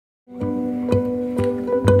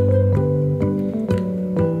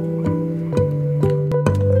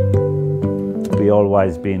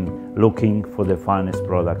always been looking for the finest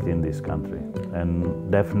product in this country.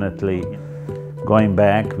 And definitely going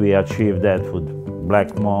back, we achieved that with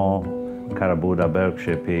Blackmore, Karabuda,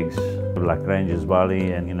 Berkshire pigs, like Ranges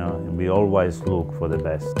Valley, and we always look for the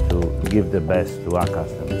best, to give the best to our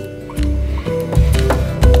customers.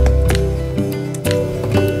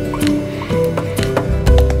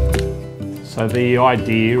 So the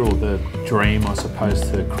idea or the dream, I suppose,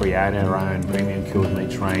 to create our own premium cured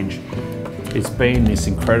meats range, it's been this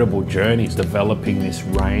incredible journey. It's developing this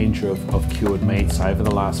range of cured meats over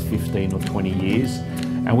the last 15 or 20 years.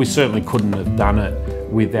 And we certainly couldn't have done it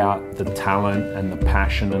without the talent and the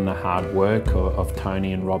passion and the hard work of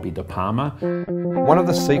Tony and Robbie De Palma. One of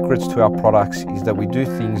the secrets to our products is that we do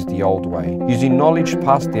things the old way, using knowledge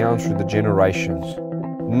passed down through the generations.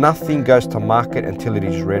 Nothing goes to market until it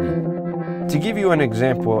is ready. To give you an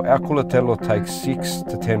example, our culatello takes 6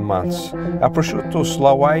 to 10 months. Our prosciutto is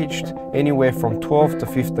slow aged, anywhere from 12 to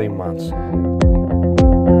 15 months.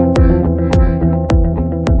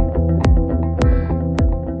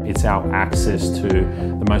 It's our access to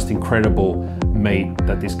the most incredible meat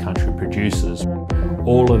that this country produces.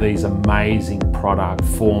 All of these amazing products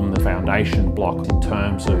form the foundation blocks in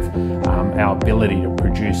terms of our ability to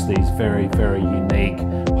produce these very, very unique,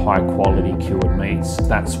 high quality cured meats.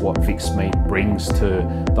 That's what Vic's Meat brings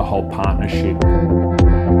to the whole partnership.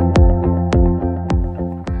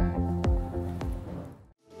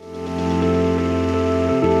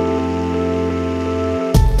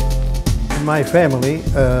 In my family,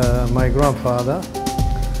 my grandfather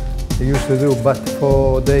used to do, but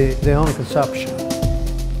for their own consumption.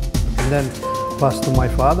 And then passed to my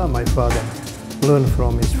father learned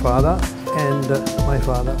from his father, and my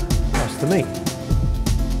father passed to me.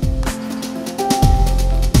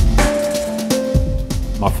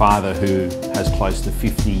 My father, who has close to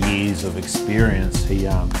 50 years of experience, he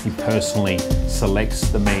personally selects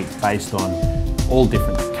the meat based on all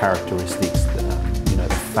different characteristics, the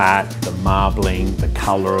fat, the marbling, the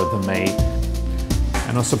colour of the meat.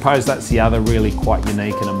 And I suppose that's the other really quite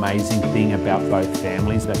unique and amazing thing about both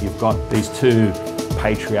families, that you've got these two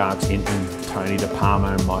patriarchs in Tony De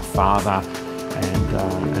Palma and my father,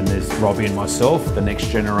 and there's Robbie and myself, the next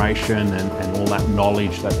generation, and all that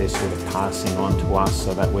knowledge that they're sort of passing on to us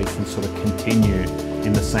so that we can sort of continue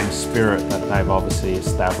in the same spirit that they've obviously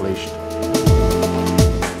established.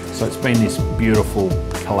 So it's been this beautiful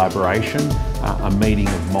collaboration, a meeting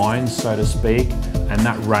of minds, so to speak, and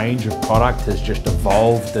that range of product has just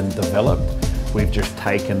evolved and developed. We've just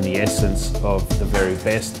taken the essence of the very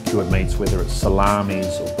best cured meats, whether it's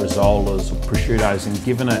salamis or brizzolas or prosciuttos, and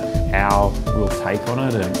given it our real take on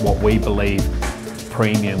it and what we believe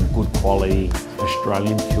premium, good quality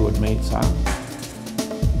Australian cured meats are.